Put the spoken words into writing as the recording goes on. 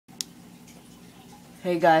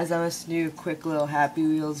Hey guys, I'm just do a quick little Happy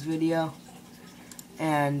Wheels video,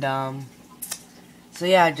 and so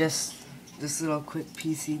yeah, just this little quick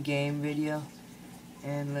PC game video,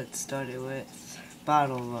 and let's start it with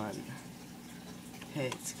Bottle Run. Okay,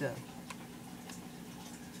 let's go.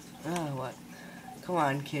 Oh, what? Come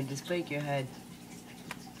on, kid, just break your head.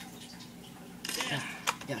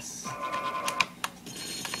 Yes.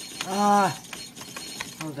 Ah!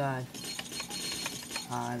 Oh god.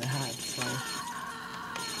 Ah, that's funny.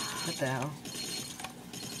 What the hell?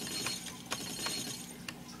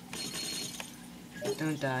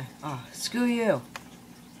 Don't die. Ah, screw you!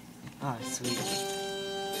 Ah, sweet.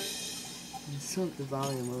 Let's tilt the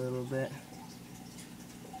volume a little bit.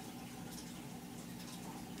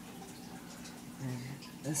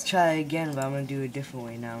 Let's try it again, but I'm going to do it a different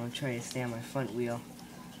way now. I'm going to try to stay on my front wheel.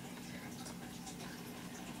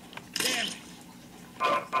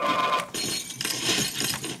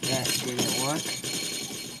 That didn't work.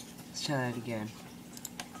 Let's try that again.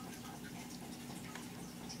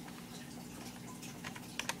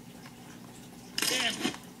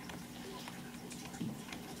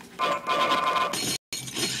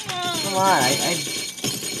 Come on, I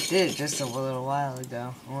did it just a little while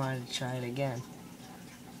ago. I wanted to try it again.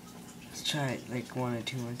 Let's try it like 1 or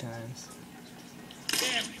 2 more times.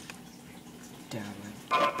 Damn it.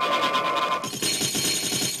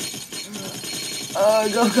 Oh,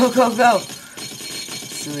 go, go, go, go!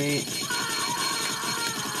 Sweet.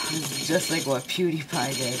 This is just like what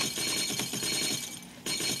PewDiePie did.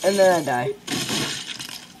 And then I die.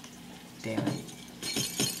 Damn it.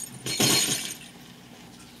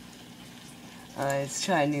 Alright, let's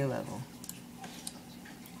try a new level.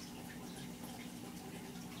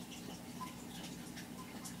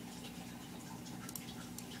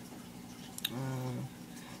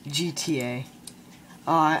 GTA.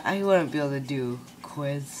 Oh, I wouldn't be able to do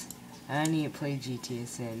quiz. I need to play GTA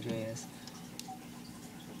San Andreas.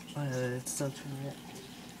 Whatever, it's still trying it.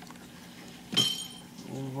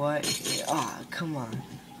 What? Ah, oh, come on.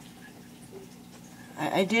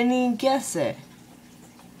 I didn't even guess it.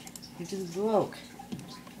 It just broke.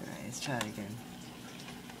 Alright, let's try it again.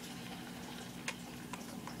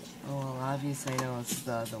 Oh, well, obviously I know it's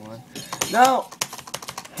the other one. No!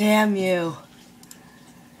 Damn you!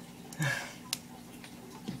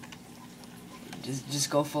 Just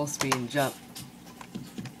go full speed and jump.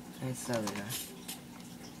 It's the other guy.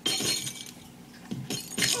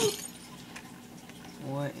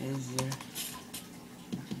 What is your...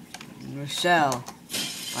 Rochelle.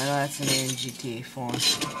 I know that's an A in GTA 4.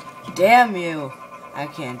 Damn you! I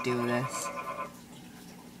can't do this.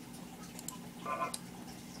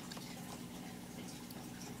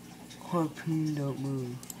 Harpoon don't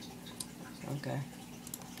move. Okay.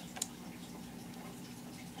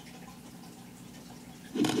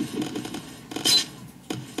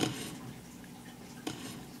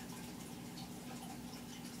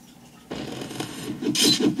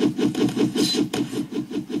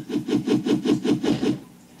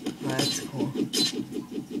 That's cool.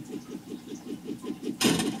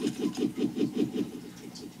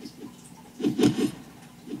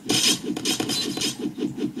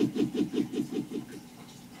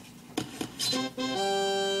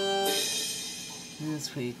 That's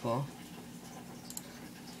pretty cool.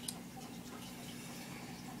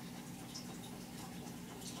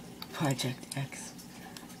 Project X.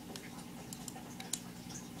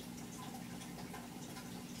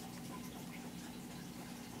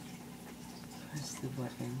 Press the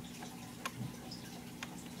button.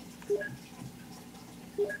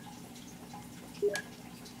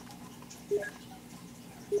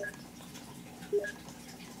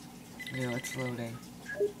 Yeah, it's loading.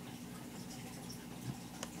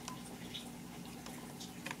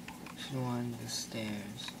 Should on the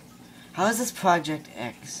stairs. How is this Project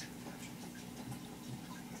X?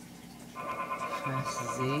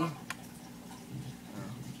 Press Z.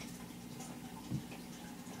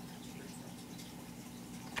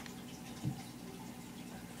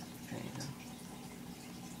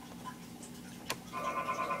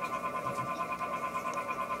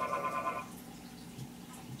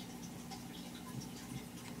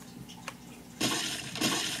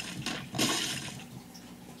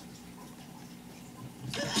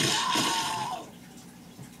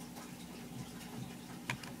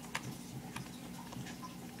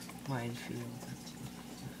 Minefield.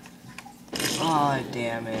 Oh,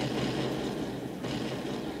 damn it.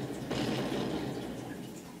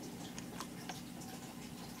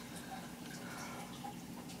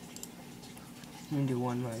 I'm gonna do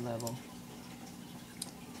one more level.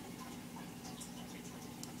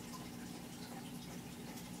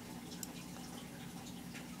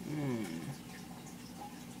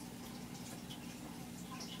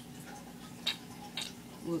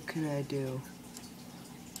 What can I do?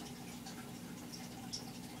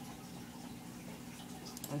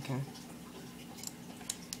 Okay.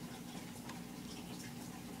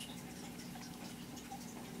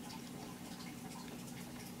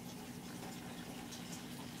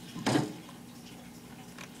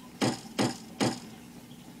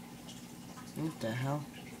 What the hell?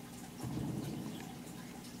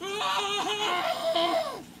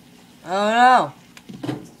 Oh no!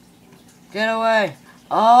 Get away!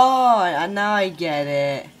 Oh, now I get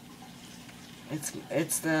it.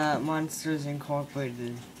 It's the Monsters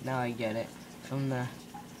Incorporated. Now I get it. From the...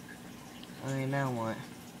 Okay, now what?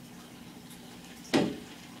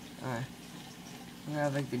 Alright. We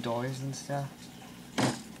have like the doors and stuff.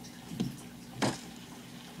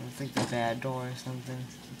 It's like the bad door or something.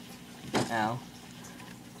 Ow.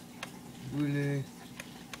 Really?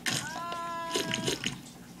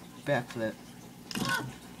 Backflip.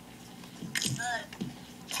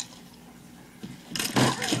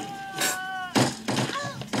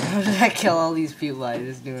 How did I kill all these people by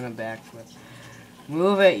just doing a backflip?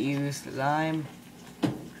 Move it, you slime.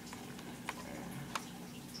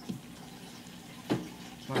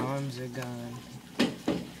 My arms are gone.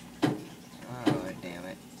 Oh, damn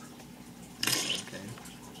it. Okay.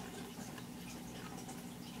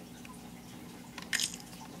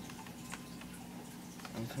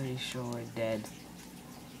 I'm pretty sure we're dead.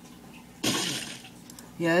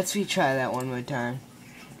 Yeah, let's retry that one more time.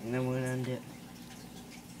 And then we'll end it.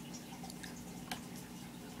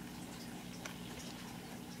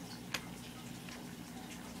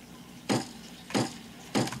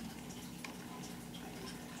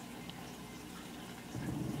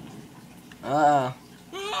 Uh-oh.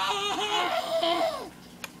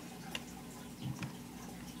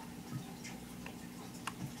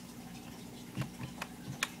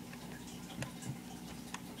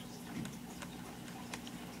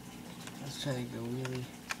 Let's try to go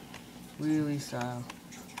wheelie style.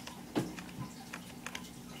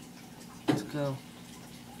 Let's go.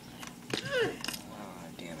 Oh,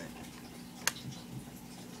 damn it.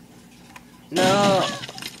 No!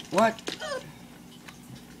 What?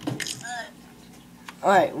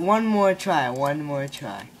 Alright, one more try. I'm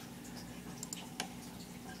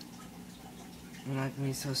not gonna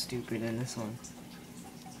be so stupid in this one.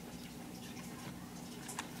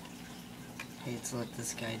 Okay, let's let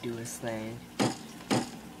this guy do his thing.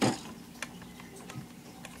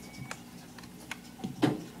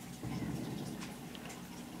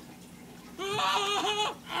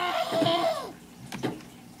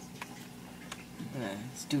 Alright,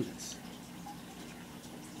 let's do this.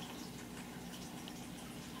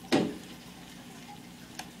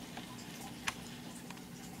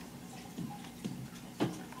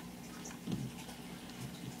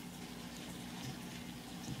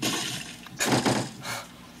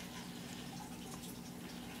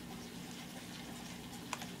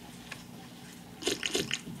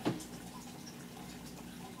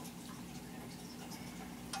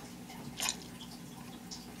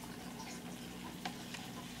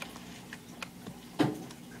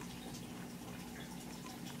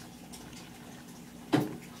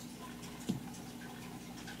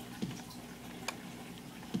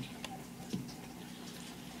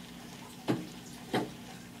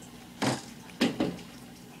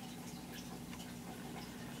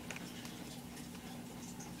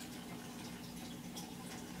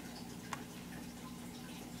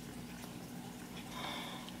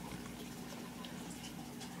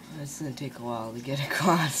 It's gonna take a while to get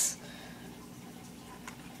across.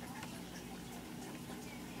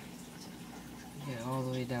 Get all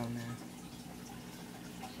the way down there.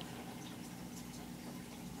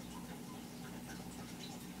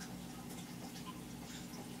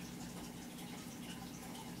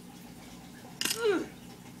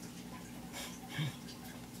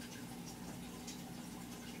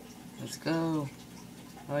 Let's go.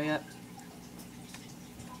 Oh yeah.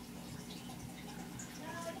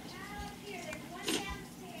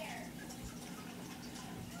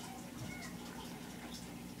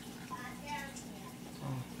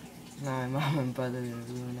 No, my mom and brother are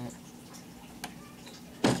doing it.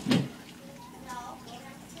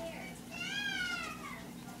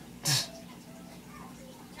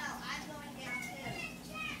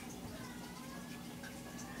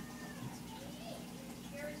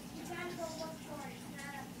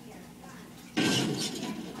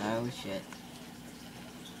 Oh shit.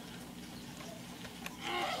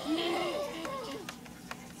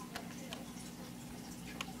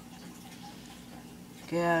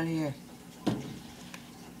 Get out of here.